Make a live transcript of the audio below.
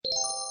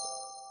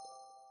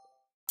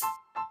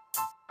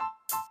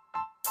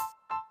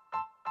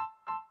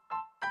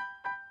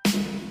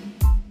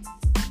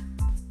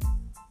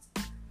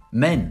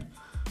Men,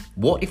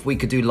 what if we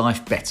could do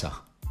life better?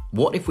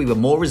 What if we were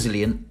more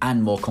resilient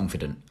and more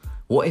confident?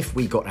 What if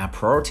we got our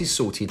priorities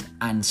sorted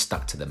and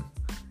stuck to them?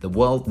 The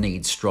world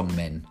needs strong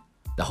men.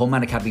 The Whole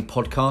Man Academy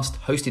podcast,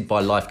 hosted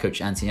by life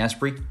coach Anthony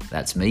Asprey,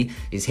 that's me,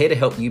 is here to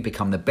help you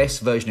become the best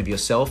version of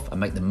yourself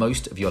and make the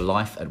most of your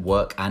life at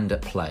work and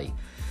at play.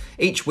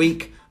 Each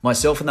week,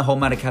 myself and the Whole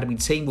Man Academy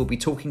team will be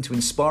talking to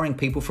inspiring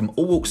people from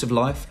all walks of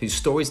life whose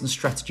stories and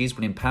strategies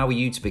will empower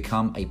you to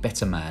become a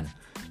better man.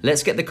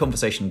 Let's get the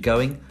conversation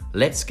going,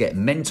 let's get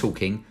men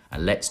talking,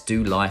 and let's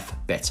do life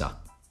better.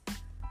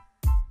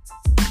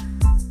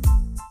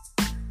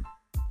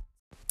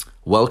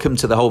 Welcome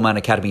to the Whole Man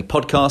Academy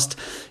podcast.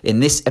 In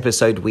this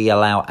episode, we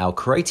allow our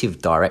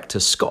creative director,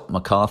 Scott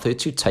McArthur,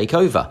 to take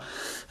over.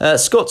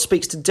 Scott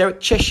speaks to Derek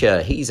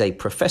Cheshire. He's a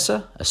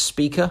professor, a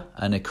speaker,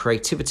 and a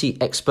creativity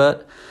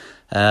expert.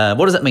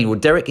 What does that mean? Well,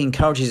 Derek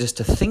encourages us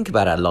to think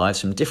about our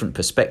lives from different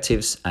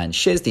perspectives and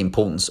shares the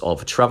importance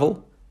of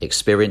travel,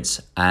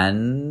 experience,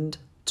 and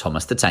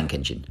Thomas the Tank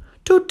Engine.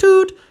 Toot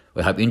toot!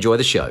 We hope you enjoy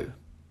the show.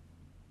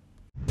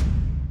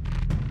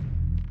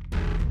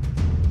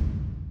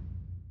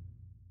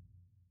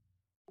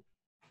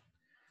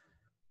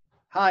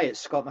 Hi, it's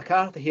Scott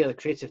McArthur here, the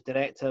Creative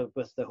Director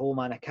with the Whole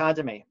Man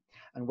Academy,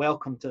 and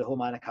welcome to the Whole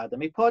Man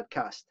Academy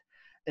podcast.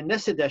 In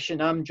this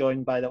edition, I'm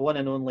joined by the one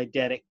and only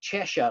Derek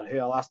Cheshire, who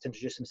I'll ask to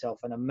introduce himself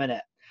in a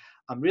minute.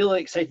 I'm really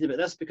excited about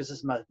this because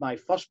this is my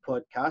first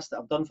podcast that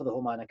I've done for the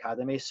Whole Man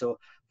Academy, so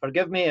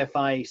forgive me if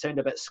I sound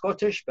a bit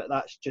Scottish, but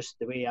that's just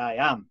the way I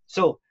am.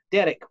 So,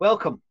 Derek,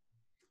 welcome.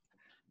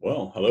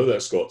 Well, hello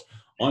there, Scott.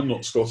 I'm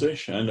not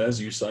Scottish, and as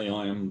you say,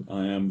 I am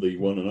the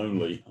one and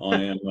only. I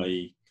am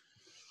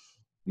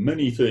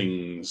many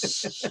things: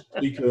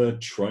 speaker,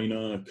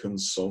 trainer,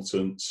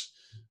 consultant,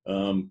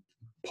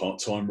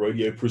 part-time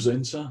radio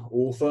presenter,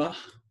 author.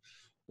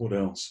 What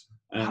else?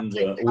 And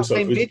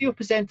also video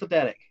presenter,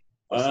 Derek.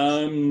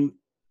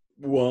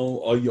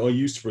 Well, I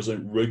used to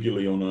present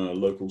regularly on a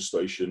local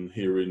station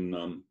here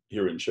in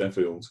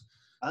Sheffield,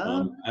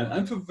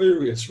 and for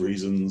various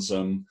reasons,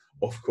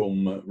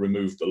 Ofcom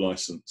removed the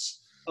license.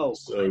 Oh,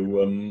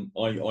 so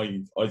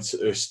I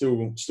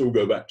still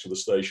go back to the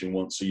station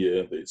once a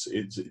year. It's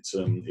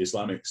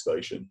Islamic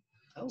station.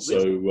 Oh, so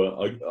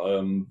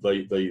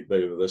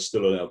they're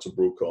still allowed to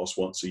broadcast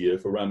once a year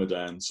for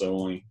Ramadan.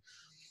 So I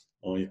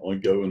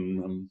go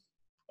and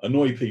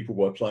annoy people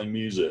by playing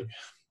music,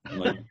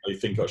 and they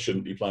think I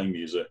shouldn't be playing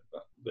music.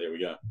 But there we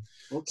go.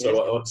 Okay.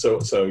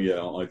 So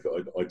yeah,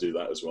 I do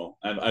that as well,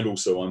 and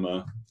also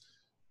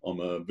I'm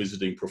a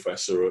visiting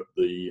professor at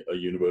the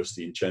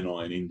university in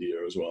Chennai in India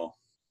as well.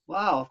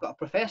 Wow, I've got a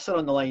professor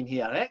on the line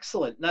here.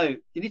 Excellent. Now,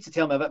 you need to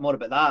tell me a bit more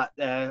about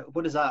that.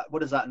 What does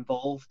that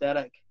involve,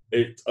 Derek?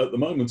 At the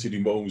moment, it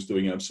involves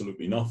doing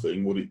absolutely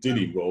nothing. What it did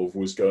involve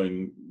was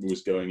going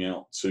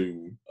out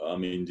to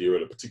India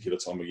at a particular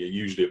time of year,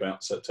 usually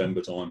about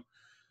September time,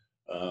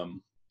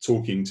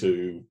 talking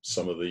to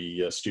some of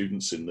the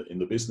students in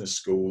the business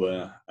school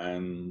there,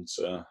 and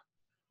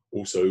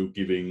also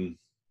giving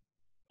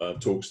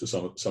talks to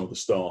some of the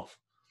staff.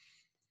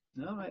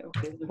 All right,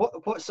 okay.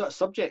 What sort of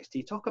subjects do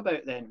you talk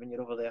about then when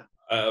you're over there?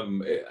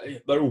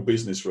 They're all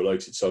business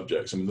related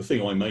subjects. I mean, the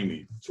thing I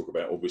mainly talk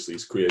about, obviously,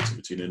 is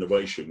creativity and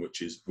innovation,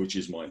 which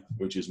is my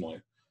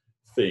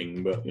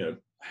thing. But you know,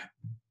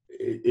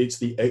 it's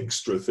the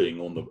extra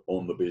thing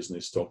on the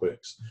business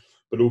topics.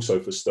 But also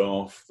for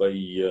staff,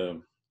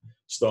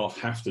 staff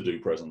have to do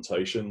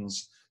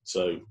presentations.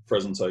 So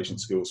presentation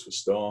skills for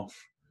staff.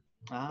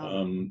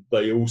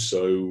 They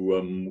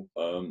also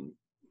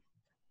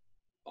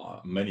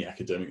many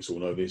academics will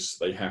know this,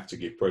 they have to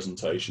give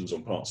presentations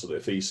on parts of their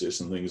thesis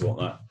and things like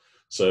that.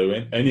 So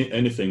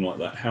anything like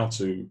that, how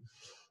to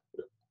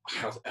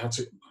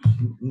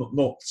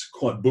not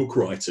quite book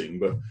writing,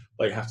 but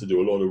they have to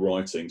do a lot of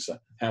writing. So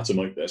how to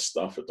make their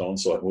stuff at darn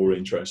sight more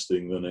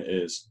interesting than it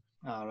is.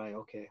 All right,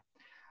 okay.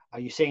 Are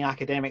you saying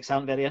academics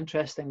aren't very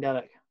interesting,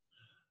 Derek?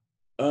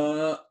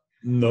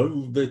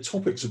 No, their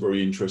topics are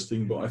very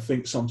interesting, but I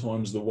think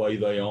sometimes the way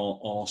they are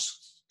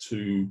asked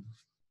to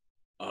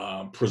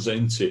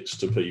present it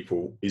to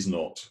people is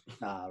not.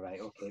 Right,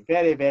 okay.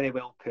 Very, very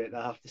well put,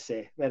 I have to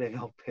say. Very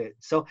well put.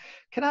 So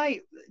can I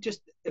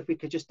just, if we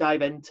could just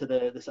dive into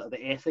the sort of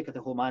the ethic of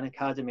the Whole Man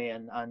Academy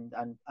and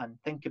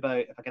think about,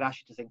 if I could ask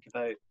you to think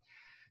about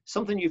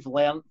something you've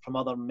learned from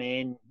other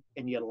men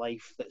in your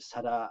life that's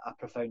had a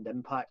profound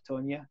impact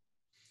on you.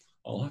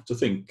 I'll have to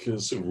think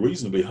sort of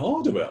reasonably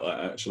hard about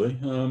that, actually.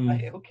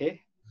 Right,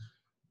 okay.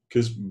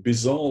 Because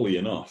bizarrely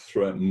enough,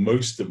 throughout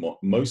most of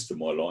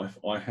my life,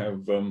 I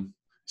have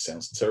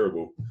sounds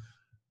terrible,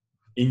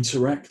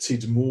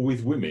 interacted more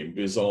with women,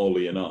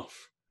 bizarrely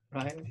enough.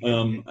 Right.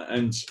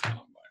 And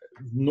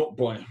not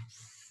by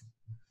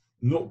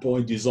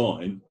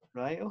design.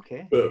 Right,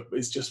 okay. But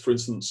it's just, for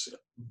instance,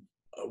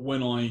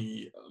 when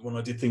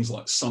I did things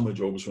like summer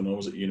jobs when I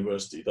was at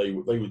university, they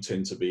would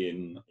tend to be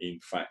in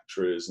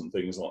factories and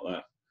things like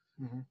that.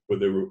 Mm-hmm. But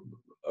there were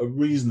a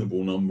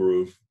reasonable number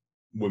of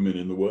women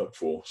in the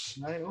workforce.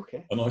 Right,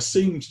 okay. And I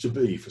seemed to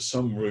be, for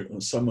some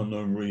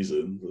unknown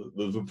reason,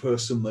 the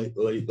person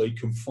they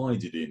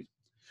confided in.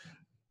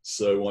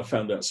 So I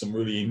found out some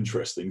really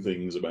interesting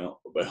things about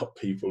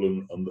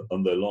people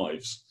and their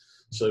lives.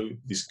 So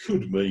this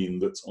could mean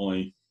that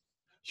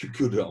you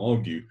could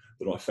argue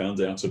that I found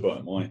out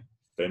about my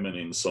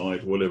feminine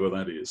side, whatever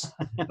that is.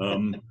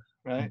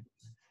 Right.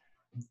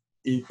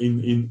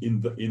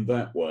 In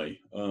that way.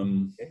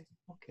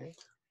 Okay.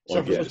 So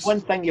if there's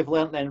one thing you've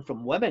learned then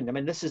from women, I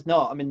mean, this is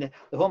not, I mean,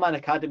 the Homeman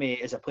Academy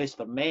is a place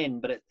for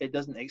men, but it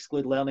doesn't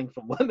exclude learning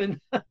from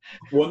women.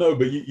 Well, no,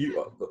 but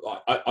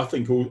I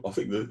think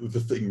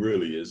the thing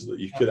really is that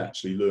you could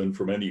actually learn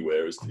from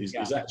anywhere is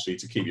actually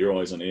to keep your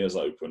eyes and ears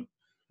open.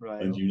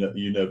 Right. And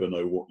you never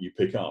know what you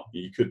pick up.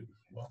 You could,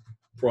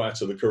 prior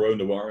to the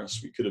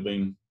coronavirus, you could have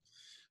been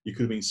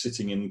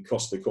sitting in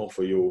Costa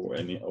Coffee or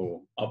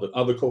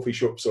other coffee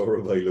shops are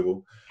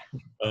available,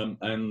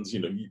 and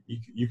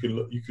you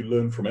can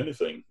learn from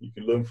anything. You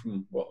can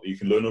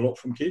learn a lot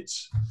from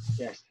kids.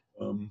 Yes.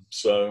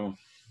 So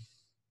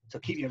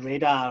keep your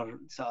radar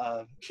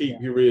keep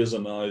your ears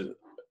and eyes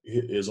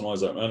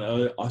open.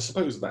 And I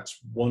suppose that's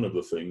one of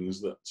the things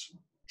that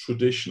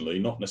traditionally,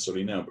 not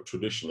necessarily now, but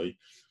traditionally,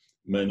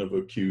 men have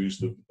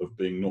accused of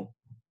being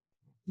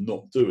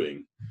not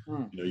doing.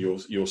 Your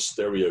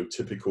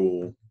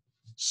stereotypical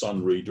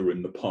sun reader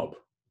in the pub.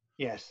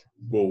 Yes.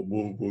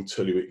 Will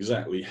tell you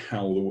exactly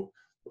how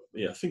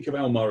think of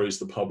Al Murray as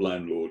the pub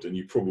landlord, and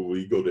you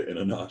probably got it in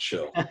a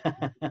nutshell.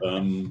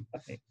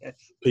 Yes.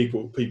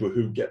 People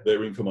who get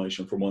their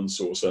information from one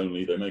source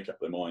only, they make up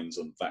their minds,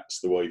 and that's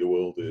the way the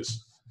world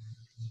is.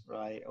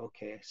 Right.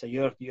 Okay. So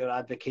you're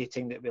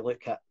advocating that we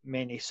look at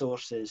many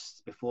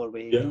sources before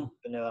we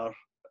open our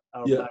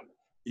mouth.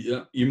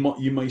 Yeah,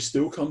 you may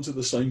still come to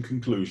the same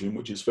conclusion,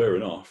 which is fair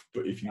enough.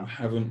 But if you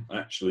haven't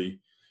actually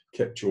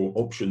kept your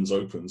options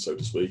open, so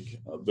to speak,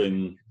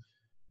 then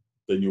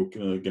you're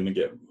going to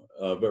get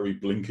a very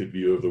blinkered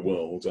view of the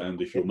world.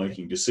 And if you're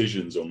making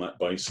decisions on that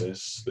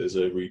basis, there's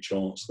every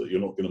chance that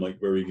you're not going to make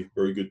very,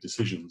 very good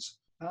decisions.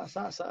 I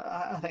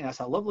think that's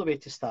a lovely way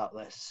to start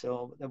this.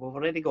 So we've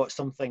already got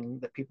something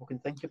that people can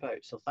think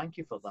about. So thank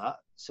you for that.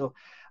 So,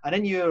 and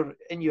in your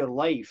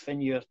life, in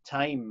your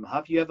time,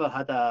 have you ever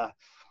had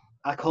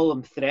I call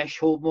them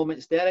threshold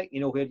moments, Derek,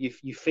 where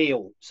you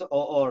fail,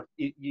 or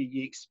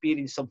you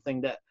experience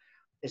something that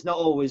is not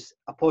always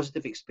a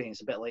positive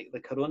experience, a bit like the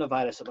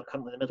coronavirus that we're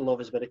currently in the middle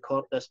of as we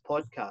record this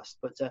podcast.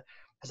 But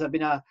has there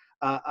been a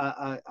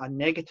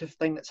negative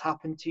thing that's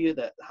happened to you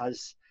that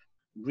has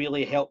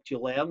really helped you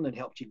learn and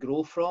helped you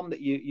grow from,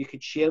 that you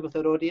could share with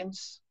our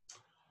audience?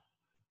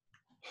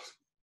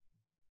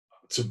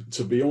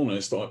 To be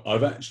honest,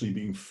 I've actually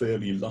been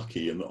fairly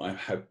lucky in that I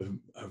have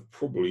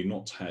probably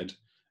not had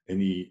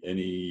any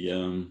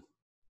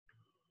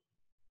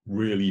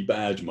really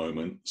bad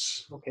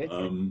moments. Okay.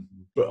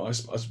 But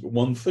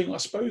one thing I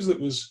suppose that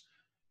was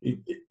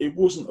it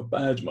wasn't a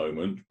bad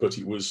moment, but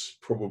it was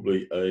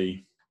probably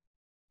I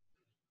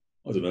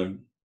don't know,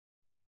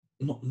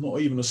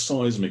 not even a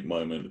seismic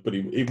moment, but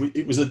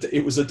it was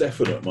a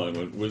definite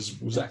moment.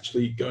 Was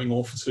actually going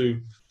off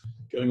to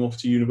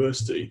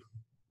university.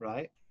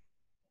 Right.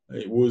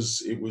 It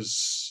was.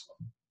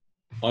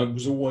 I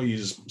was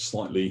always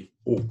slightly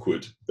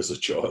awkward as a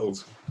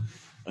child,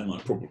 and I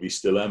probably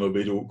still am a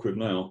bit awkward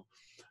now.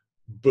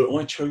 But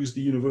I chose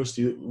the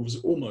university that was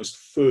almost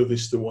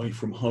furthest away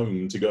from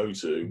home to go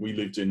to. We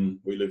lived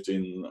in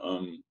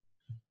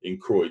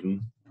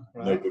Croydon.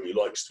 Right. Nobody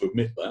likes to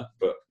admit that,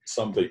 but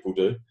some people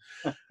do.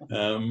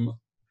 And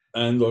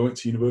I went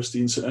to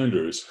university in St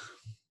Andrews.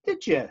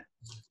 Did you?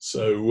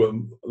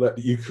 So that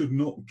you could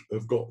not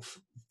have got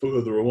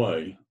further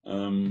away.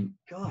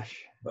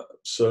 Gosh.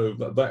 So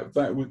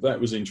that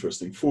was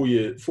interesting. 4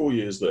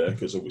 years there,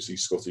 because obviously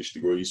Scottish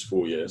degrees,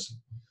 4 years.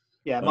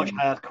 Yeah, much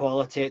higher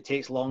quality. It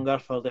takes longer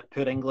for the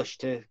poor English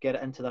to get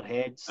it into their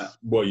heads.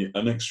 Well,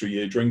 an extra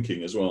year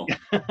drinking as well.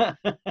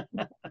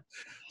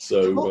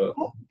 So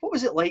what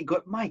was it like?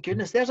 My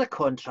goodness, there's a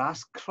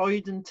contrast.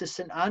 Croydon to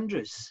St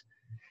Andrews.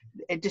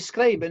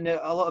 Describe, and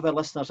a lot of our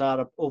listeners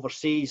are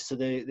overseas, so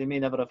they may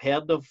never have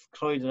heard of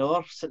Croydon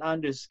or St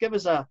Andrews. Give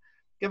us a.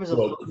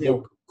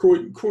 Well,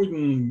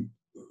 Croydon,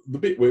 the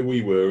bit where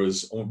we were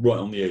is right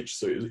on the edge,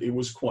 so it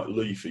was quite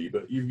leafy.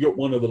 But you've got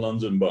one of the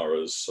London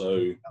boroughs,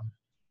 so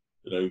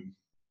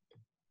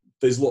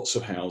there's lots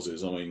of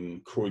houses. I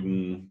mean,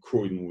 Croydon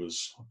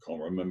was, I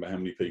can't remember how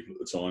many people at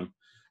the time.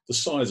 The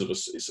size of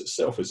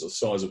itself is the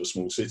size of a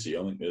small city.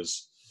 I think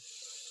there's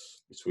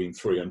between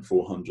 300,000 and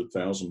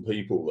 400,000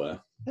 people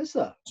there. Is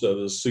there? So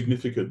there's a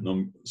significant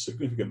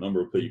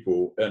number of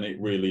people, and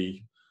it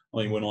really. I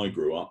mean, when I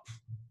grew up,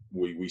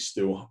 we were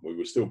still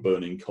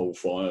burning coal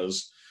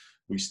fires.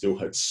 We still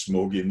had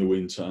smog in the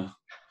winter.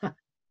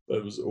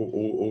 There was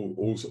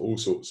all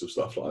sorts of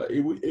stuff like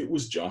that. It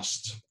was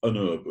just an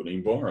urban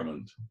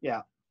environment.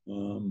 Yeah.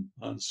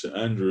 And St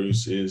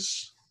Andrews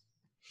is,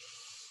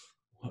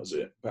 what is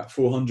it, about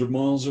 400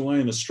 miles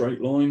away in a straight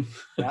line.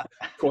 Yeah.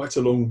 quite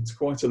a long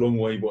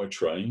way by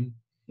train.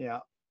 Yeah.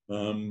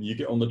 You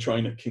get on the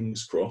train at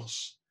King's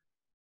Cross,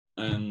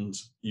 and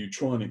you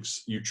try and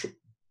you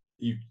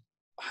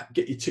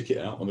get your ticket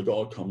out, and the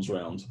guard comes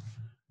round,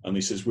 and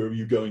he says, "Where are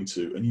you going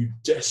to?" And you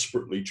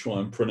desperately try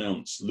and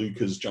pronounce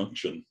Lucas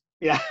Junction.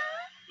 Yeah.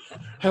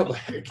 How the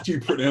heck do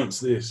you pronounce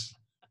this?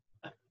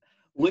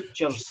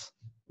 Lurchers.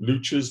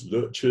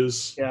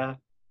 Lurchers. Yeah.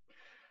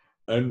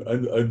 And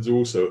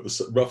also at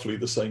roughly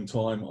the same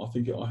time, I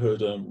think I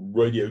heard a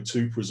Radio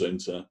 2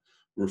 presenter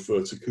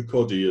refer to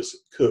Kirkcaldy as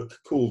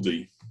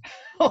Kirkcaldy.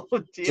 Oh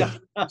dear.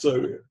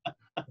 So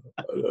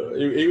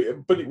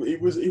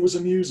it was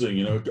amusing,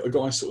 you know. A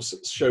guy sort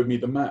of showed me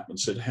the map and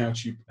said, "How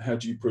do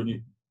you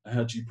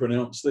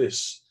pronounce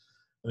this?"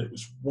 And it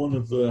was one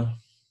of the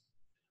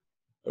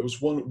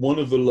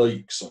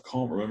lakes. I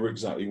can't remember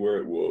exactly where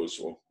it was,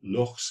 or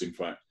lochs, in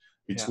fact,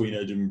 between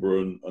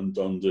Edinburgh and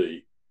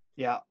Dundee.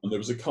 Yeah. And there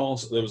was a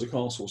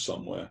castle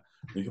somewhere.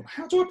 And you go,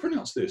 "How do I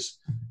pronounce this?"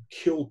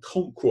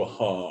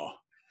 Kilconquhar.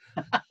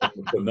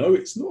 But no,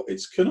 it's not.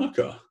 It's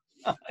Kanaka.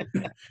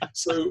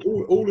 So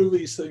all of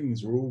these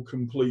things were all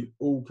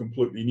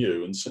completely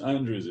new. And St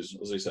Andrews is,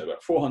 as I say,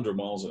 about 400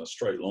 miles in a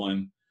straight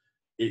line.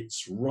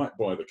 It's right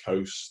by the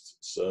coast,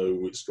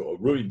 so it's got a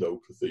ruined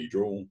old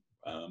cathedral,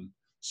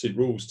 St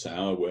Rule's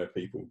Tower, where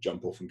people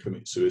jump off and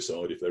commit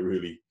suicide if they're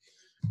really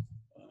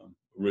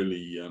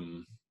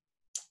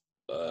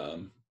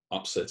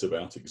upset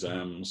about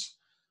exams.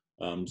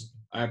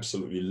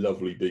 Absolutely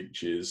lovely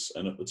beaches,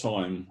 and at the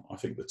time, I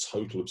think the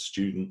total of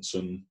students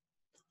and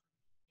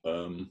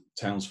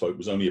townsfolk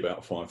was only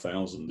about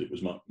 5,000. It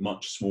was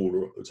much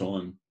smaller at the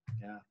time.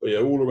 Yeah. But yeah,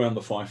 all around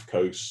the Fife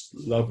coast,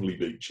 lovely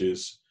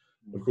beaches.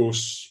 Of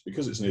course,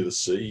 because it's near the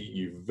sea,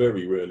 you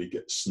very rarely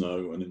get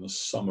snow, and in the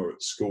summer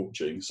it's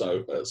scorching.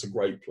 So that's a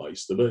great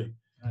place to be.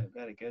 Right,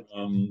 very good.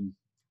 You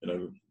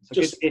know,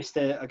 it's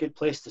a good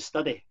place to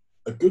study.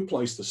 A good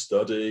place to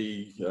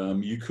study.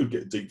 You could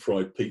get deep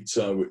fried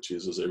pizza, which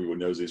is, as everyone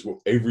knows, is what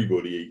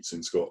everybody eats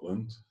in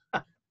Scotland.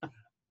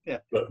 Yeah.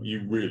 But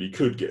you really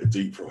could get a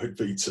deep fried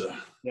pizza.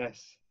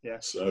 Yes.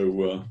 Yes.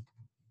 So.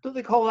 Don't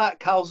they call that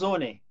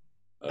calzone?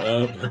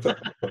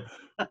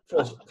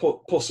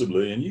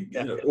 Possibly, and you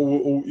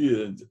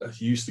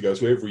used to go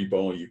to every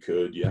bar you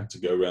could. You had to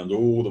go around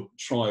go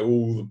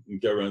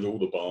around all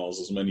the bars,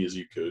 as many as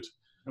you could.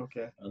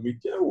 Okay. And we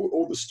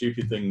all the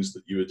stupid things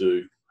that you would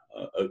do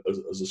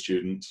as a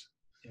student.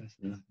 Yes.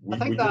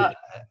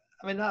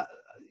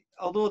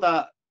 Although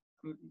that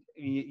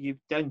you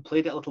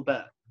downplayed it a little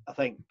bit, I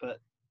think, but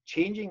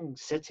changing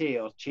city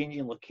or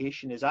changing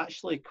location is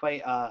actually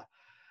quite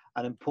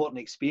an important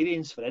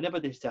experience for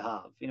anybody to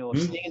have. You know,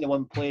 staying in the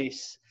one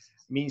place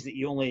means that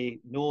you only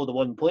know the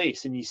one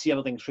place and you see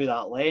everything through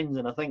that lens.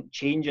 And I think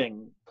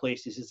changing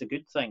places is a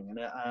good thing. And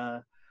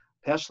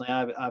personally,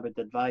 I would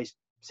advise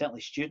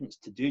certainly students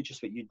to do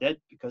just what you did,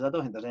 because I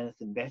don't think there's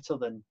anything better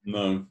than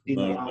no.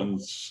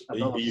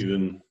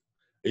 And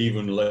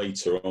even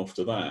later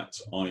after that,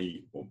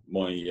 my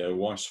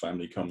wife's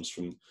family comes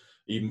from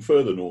even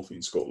further north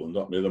in Scotland,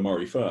 up near the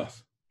Moray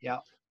Firth. Yeah.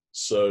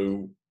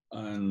 So,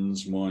 and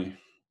my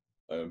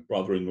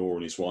brother-in-law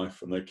and his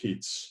wife and their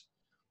kids,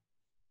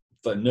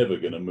 they're never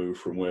going to move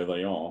from where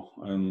they are,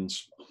 and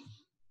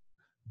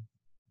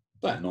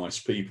they're nice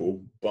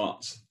people,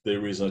 but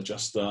there is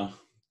there's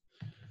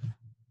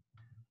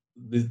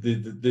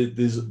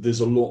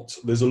a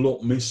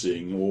lot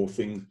missing, or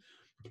thing.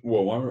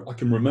 Well, I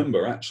can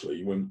remember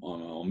actually when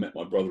I met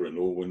my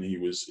brother-in-law when he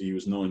was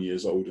 9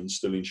 years old and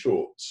still in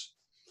shorts.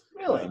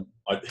 Really?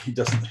 He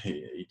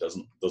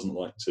doesn't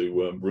like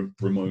to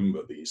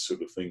remember these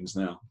sort of things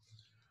now.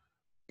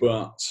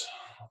 But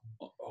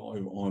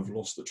I've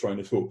lost the train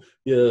of thought.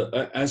 Yeah,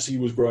 as he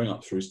was growing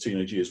up through his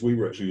teenage years, we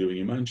were actually living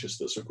in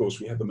Manchester. So, of course,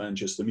 we had the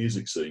Manchester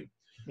music scene.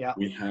 Yeah.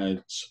 We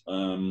had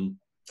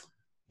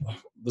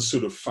the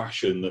sort of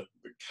fashion that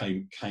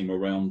came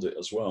around it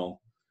as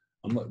well.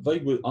 And they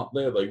were up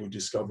there, they were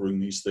discovering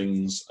these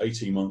things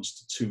 18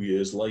 months to 2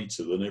 years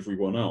later than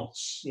everyone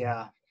else.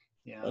 Yeah.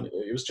 Yeah. And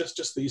it was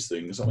just these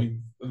things. I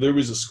mean, there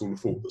is a school of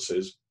thought that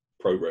says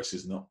progress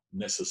is not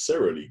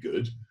necessarily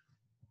good,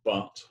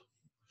 but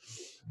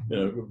you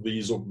know,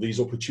 these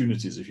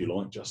opportunities, if you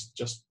like,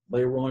 just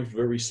they arrive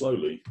very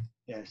slowly.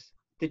 Yes.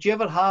 Did you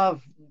ever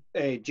have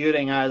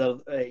during either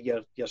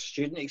your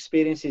student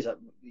experiences?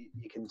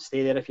 You can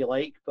stay there if you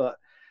like, but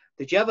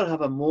did you ever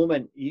have a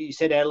moment? You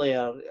said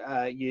earlier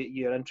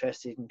you're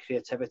interested in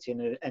creativity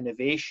and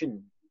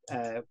innovation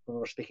when we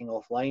were speaking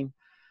offline.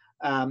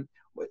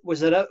 Was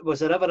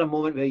there ever a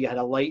moment where you had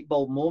a light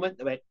bulb moment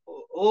that went,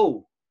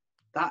 oh,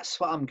 that's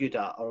what I'm good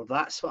at, or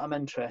that's what I'm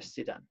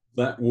interested in?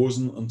 That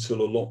wasn't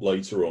until a lot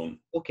later on.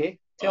 Okay,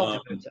 tell me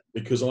about it.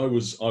 Because I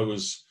was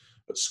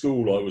at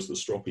school, I was the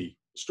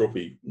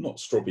not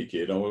stroppy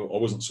kid. I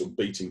wasn't sort of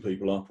beating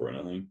people up or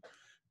anything,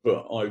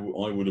 but I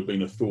would have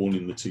been a thorn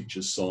in the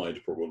teacher's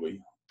side probably.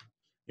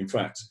 In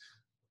fact,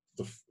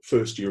 the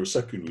first year of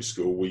secondary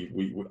school,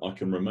 I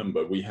can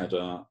remember we had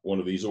one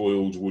of these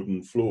oiled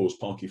wooden floors,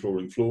 parquet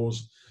flooring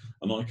floors,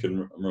 and I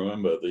can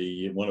remember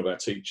one of our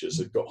teachers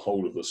had got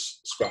hold of the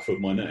scruff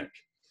of my neck,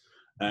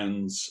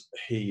 and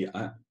he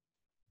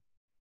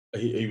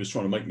he was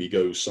trying to make me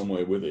go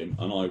somewhere with him,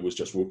 and I was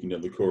just walking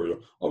down the corridor.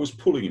 I was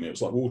pulling him. It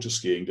was like water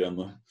skiing down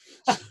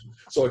there.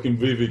 So I can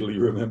vividly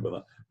remember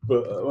that.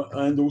 But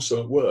and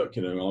also at work,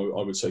 I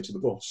would say to the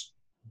boss,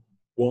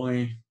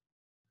 why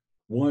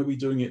are we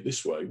doing it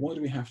this way? Why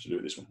do we have to do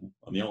it this way?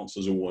 And the answer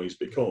is always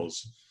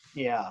because.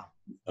 Yeah.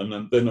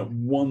 And then at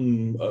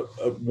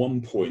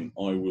one point,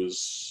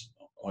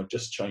 I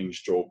just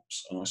changed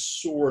jobs, and I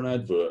saw an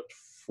advert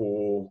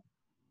for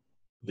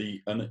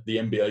the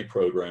MBA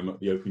program at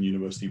the Open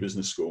University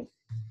Business School.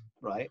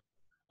 Right.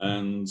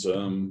 And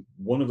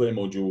one of their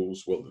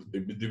modules, well,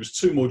 there was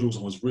two modules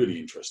I was really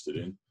interested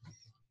in.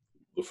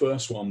 The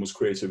first one was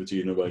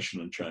creativity,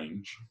 innovation, and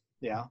change.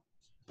 Yeah.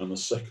 And the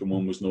second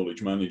one was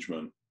knowledge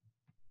management.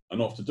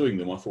 And after doing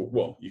them, I thought,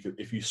 well,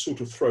 if you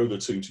sort of throw the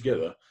two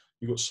together,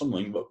 you've got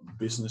something that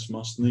business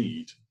must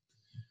need.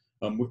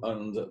 And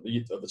at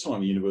the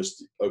time,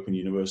 Open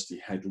University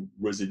had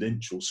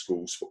residential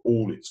schools for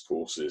all its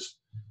courses.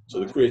 So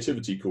the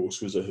creativity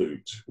course was a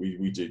hoot. We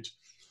putted.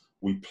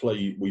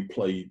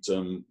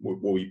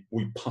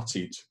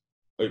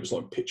 It was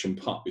like pitch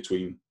and putt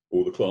between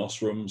all the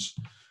classrooms.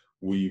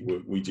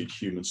 We did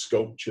human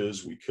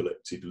sculptures. We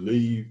collected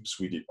leaves.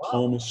 We did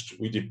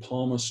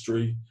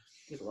palmistry.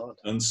 Good Lord.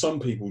 And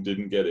some people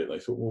didn't get it. They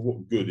thought, well,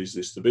 what good is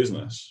this to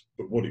business?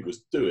 But what it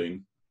was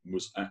doing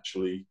was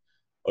actually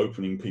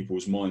opening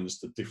people's minds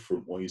to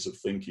different ways of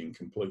thinking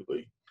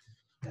completely.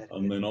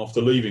 And then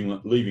after leaving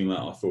that,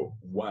 I thought,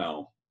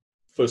 wow,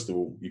 first of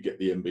all, you get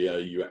the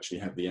MBA, you actually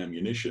have the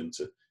ammunition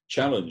to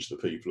challenge the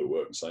people at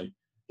work and say,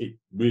 it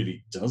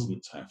really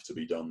doesn't have to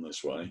be done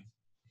this way,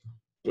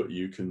 but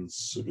you can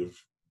sort of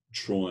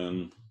try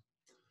and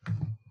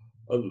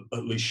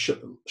at least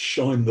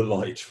shine the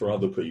light for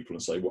other people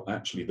and say, well,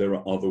 actually, there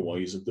are other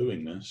ways of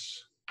doing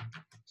this.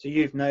 So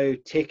you've now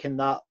taken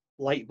that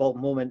light bulb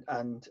moment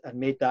and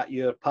made that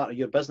your part of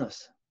your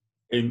business.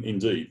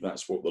 Indeed,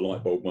 that's what the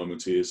light bulb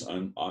moment is,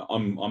 and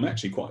I'm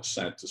actually quite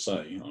sad to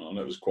say, and I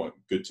know it was quite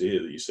good to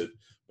hear that you said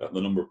that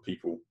the number of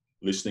people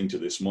listening to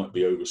this might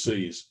be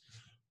overseas,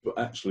 but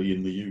actually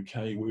in the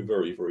UK we're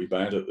very, very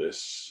bad at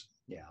this.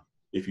 Yeah.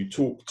 If you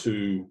talk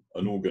to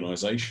an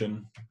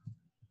organisation,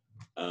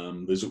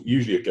 there's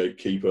usually a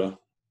gatekeeper,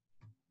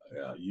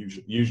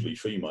 usually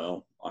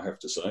female, I have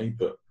to say,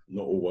 but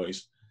not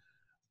always.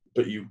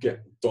 But you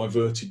get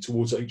diverted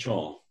towards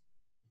HR.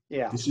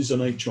 Yeah. This is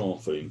an HR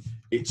thing.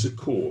 It's a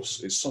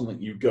course. It's something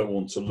you go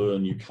on to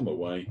learn. You come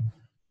away.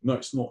 No,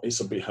 it's not.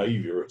 It's a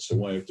behaviour. It's a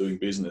way of doing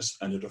business,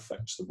 and it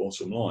affects the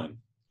bottom line.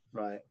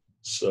 Right.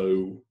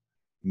 So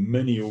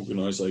many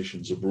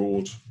organisations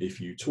abroad,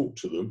 if you talk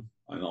to them,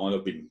 and I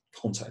have been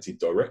contacted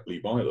directly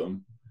by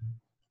them,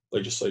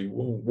 they just say,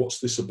 well, what's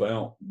this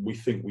about? We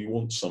think we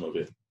want some of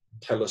it.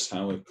 Tell us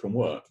how it can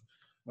work.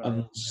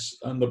 Right.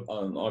 And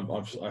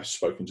I've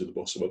spoken to the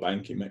boss of a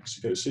bank in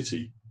Mexico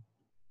City.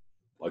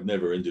 I'd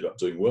never ended up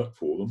doing work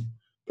for them,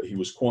 but he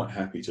was quite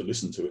happy to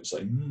listen to it and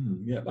say,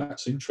 yeah,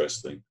 that's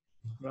interesting.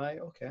 Right,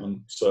 okay.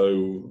 And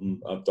so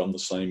I've done the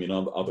same in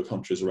other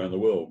countries around the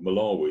world,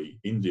 Malawi,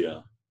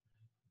 India,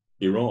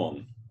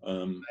 Iran,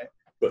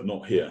 but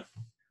not here.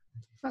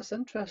 That's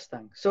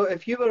interesting. So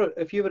if you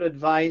were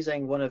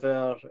advising one of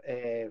our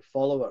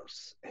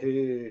followers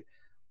who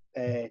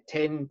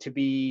tend to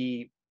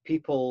be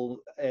people,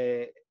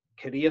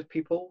 career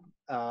people,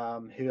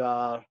 who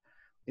are,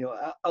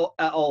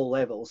 at all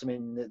levels. I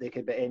mean, they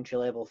could be entry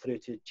level through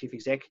to chief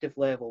executive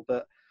level.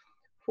 But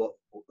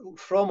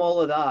from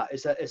all of that,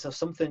 is there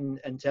something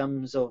in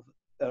terms of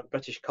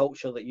British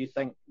culture that you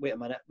think, wait a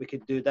minute, we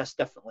could do this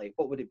differently?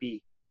 What would it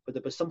be? Would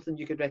there be something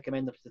you could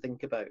recommend them to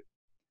think about?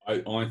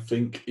 I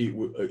think it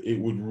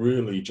would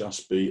really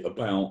just be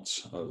about,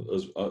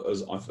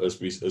 as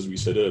we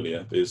said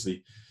earlier, there's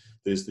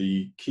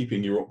the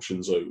keeping your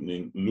options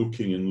opening,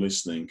 looking and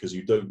listening, because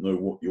you don't know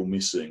what you're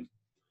missing.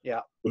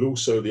 Yeah. But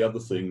also the other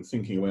thing,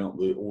 thinking about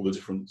all the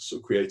different sort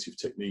of creative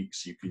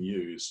techniques you can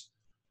use.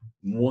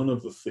 One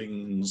of the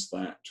things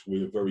that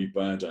we're very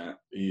bad at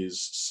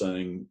is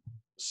saying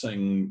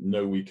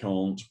no, we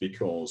can't,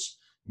 because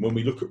when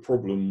we look at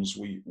problems,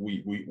 we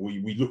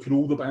look at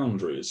all the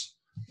boundaries.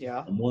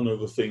 Yeah. And one of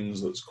the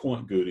things that's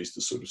quite good is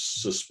to sort of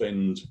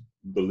suspend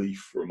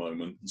belief for a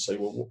moment and say,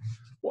 well,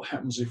 what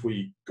happens if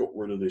we got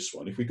rid of this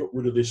one? If we got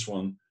rid of this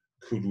one,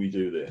 could we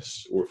do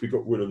this? Or if we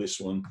got rid of this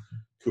one,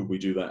 could we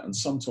do that? And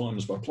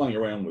sometimes by playing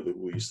around with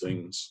all these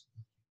things,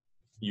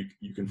 you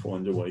can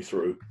find a way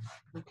through.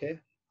 Okay.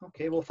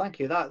 Well, thank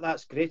you.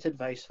 That's great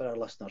advice for our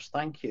listeners.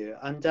 Thank you.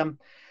 And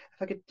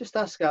if I could just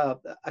ask, I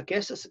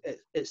guess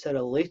it's a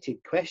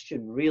related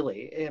question,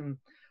 really.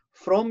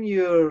 From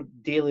your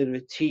daily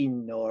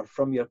routine or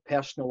from your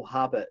personal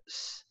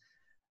habits,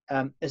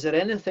 is there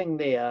anything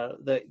there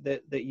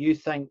that you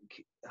think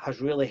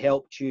has really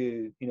helped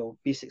you,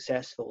 be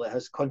successful, that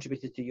has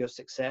contributed to your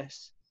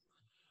success?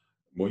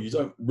 Well, you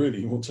don't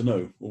really want to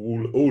know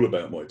all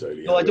about my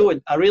daily. No, habit. I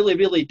don't. I really,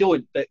 really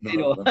don't. But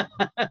no.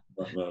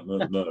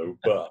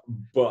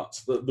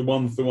 But the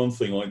one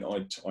thing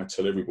I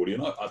tell everybody,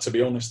 and to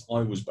be honest,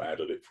 I was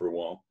bad at it for a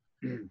while.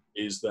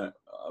 is that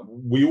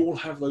we all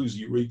have those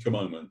eureka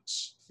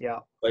moments. Yeah.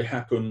 They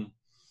happen.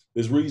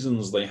 There's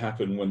reasons they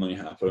happen when they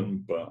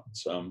happen, but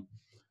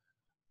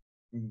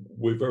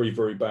we're very,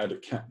 very bad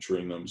at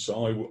capturing them.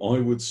 So I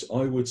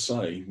would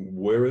say,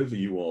 wherever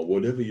you are,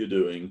 whatever you're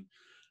doing,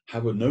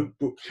 have a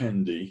notebook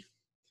handy,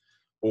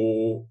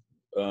 or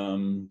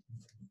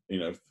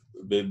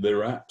there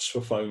are apps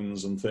for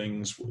phones and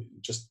things.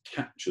 Just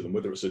capture them,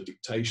 whether it's a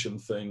dictation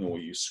thing or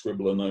you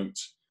scribble a note.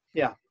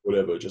 Yeah.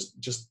 Whatever.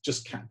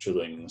 Just capture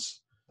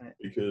things,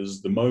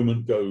 because the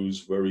moment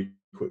goes very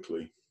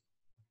quickly.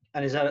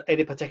 And is there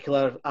any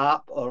particular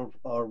app or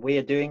way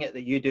of doing it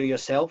that you do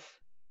yourself?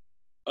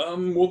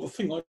 Well, the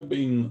thing I've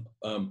been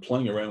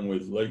playing around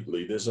with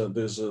lately, there's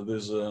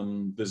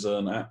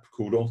an app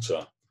called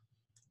Otter.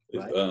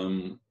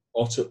 Right.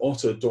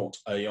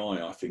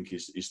 Otter.ai, I think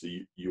is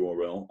the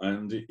URL,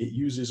 and it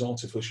uses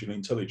artificial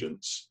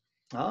intelligence.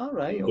 All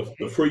right. Okay.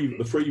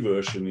 The free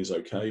version is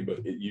okay,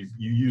 but you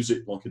use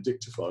it like a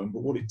dictaphone.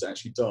 But what it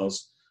actually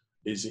does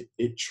is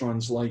it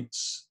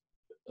translates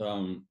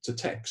to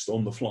text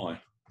on the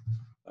fly.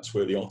 That's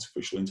where the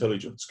artificial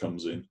intelligence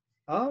comes in.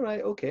 All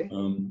right. Okay.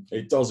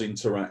 It does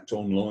interact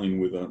online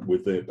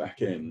with their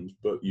back end,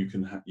 but you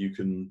can. I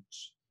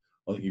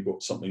think you've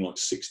got something like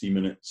 60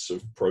 minutes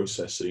of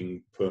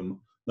processing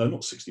no,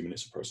 not 60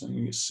 minutes of processing. I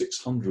think it's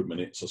 600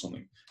 minutes or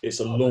something. It's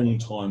a long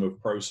time of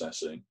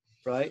processing.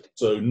 Right.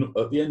 So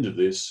at the end of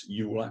this,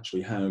 you will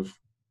actually have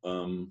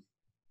the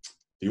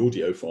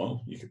audio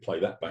file. You could play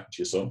that back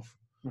to yourself,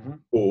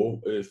 or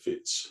if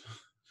it's,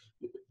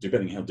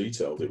 depending how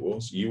detailed it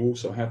was, you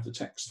also have the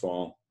text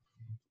file.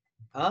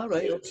 Ah,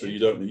 right. Okay. So you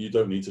don't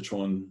need to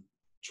try and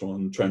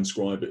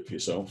transcribe it for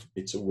yourself.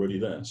 It's already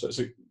there. So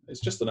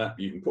it's just an app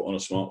you can put on a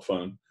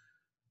smartphone.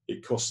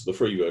 It costs, the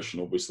free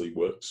version obviously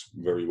works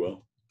very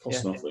well.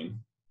 Costs nothing.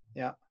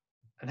 Yeah.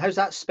 And how's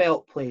that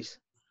spelt, please?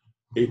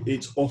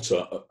 It's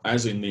Otter,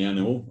 as in the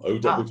animal,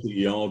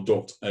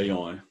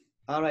 OTTER.ai.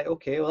 All right.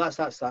 Okay. Well,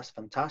 that's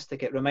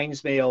fantastic. It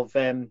reminds me of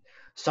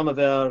some of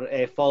our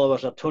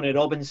followers are Tony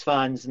Robbins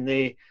fans, and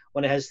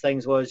one of his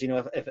things was,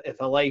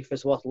 if a life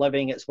is worth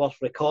living, it's worth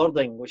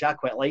recording, which I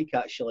quite like,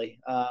 actually.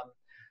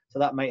 So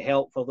that might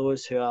help for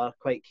those who are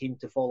quite keen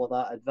to follow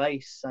that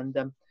advice. And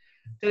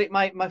Derek,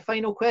 my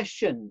final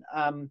question: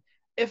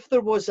 if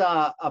there was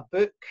a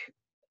book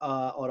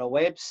or a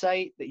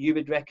website that you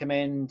would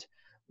recommend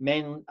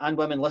men and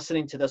women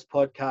listening to this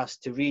podcast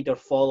to read or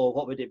follow,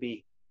 what would it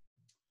be?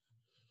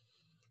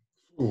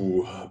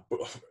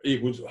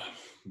 It would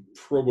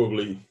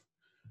probably.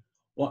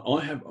 Well,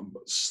 I have,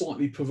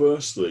 slightly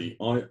perversely,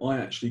 I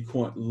actually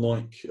quite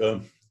like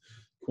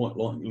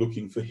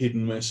looking for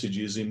hidden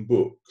messages in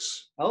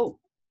books. Oh,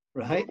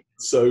 right.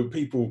 So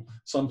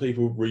some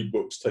people read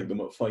books, take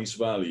them at face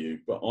value,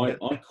 but I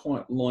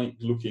quite like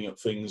looking at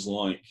things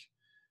like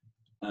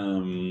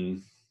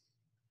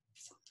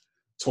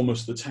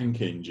Thomas the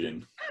Tank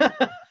Engine,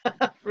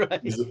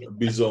 right?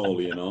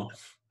 Bizarrely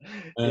enough,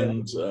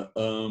 and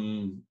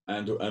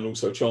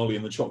also Charlie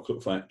and the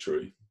Chocolate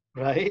Factory,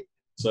 right?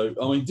 So,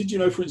 I mean, did you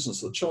know, for instance,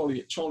 that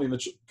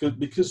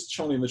because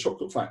Charlie and the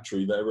Chocolate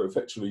Factory, they're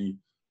effectively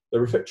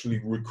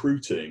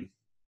recruiting.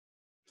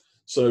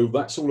 So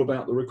that's all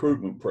about the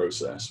recruitment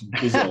process,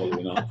 bizarrely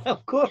enough.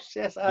 Of course,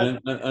 yes. And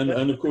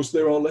of course,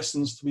 there are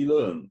lessons to be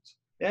learned.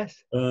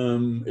 Yes.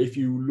 If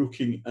you're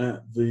looking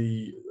at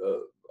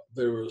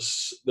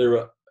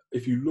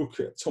if you look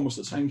at Thomas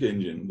the Tank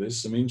Engine,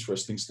 there's some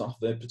interesting stuff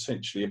there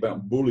potentially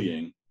about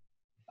bullying.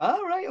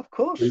 Oh, right, of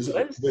course.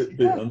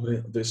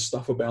 There's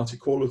stuff about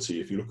equality.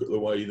 If you look at the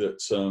way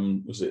that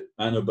was it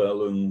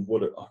Annabelle and I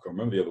can't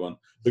remember the other one,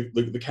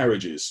 the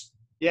carriages.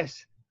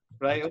 Yes.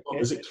 Right. Okay.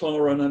 Is it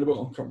Clara and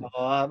Annabelle?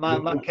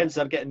 My kids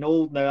are getting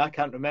old now. I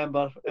can't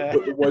remember.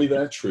 But the way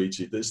they're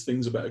treated, there's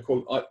things about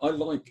equality. I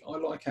like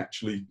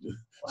actually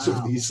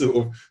these sort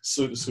of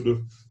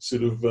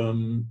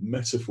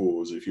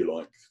metaphors, if you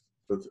like,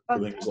 for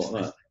things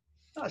like that.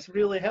 That's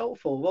really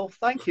helpful. Well,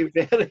 thank you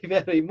very,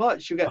 very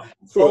much. You get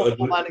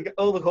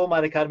all the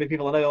Hallman Academy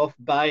people are now off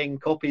buying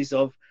copies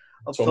of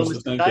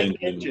Thomas the Tank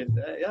Engine.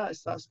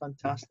 That's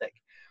fantastic.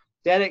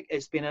 Derek,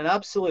 it's been an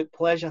absolute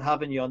pleasure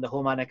having you on the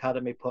Hallman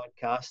Academy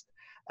podcast.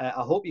 I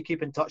hope you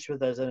keep in touch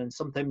with us, and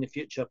sometime in the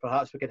future,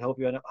 perhaps we could have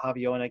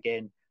you on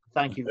again.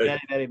 Thank you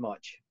very, very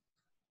much.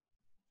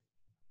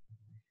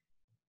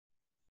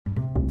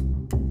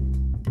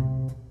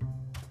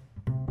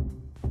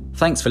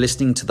 Thanks for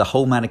listening to the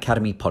Hallman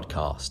Academy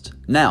podcast.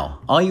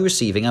 Now, are you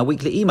receiving our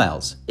weekly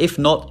emails? If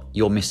not,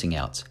 you're missing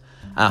out.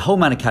 Our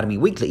Hallman Academy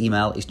weekly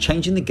email is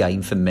changing the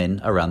game for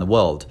men around the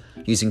world,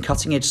 using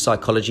cutting-edge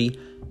psychology,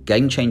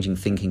 game-changing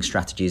thinking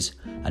strategies,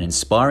 and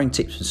inspiring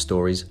tips and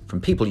stories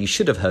from people you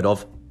should have heard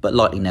of, but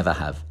likely never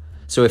have.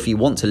 So if you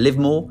want to live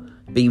more,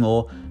 be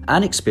more,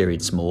 and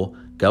experience more,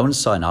 go and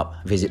sign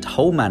up. Visit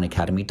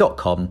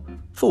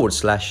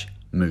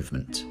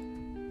wholemanacademy.com/movement.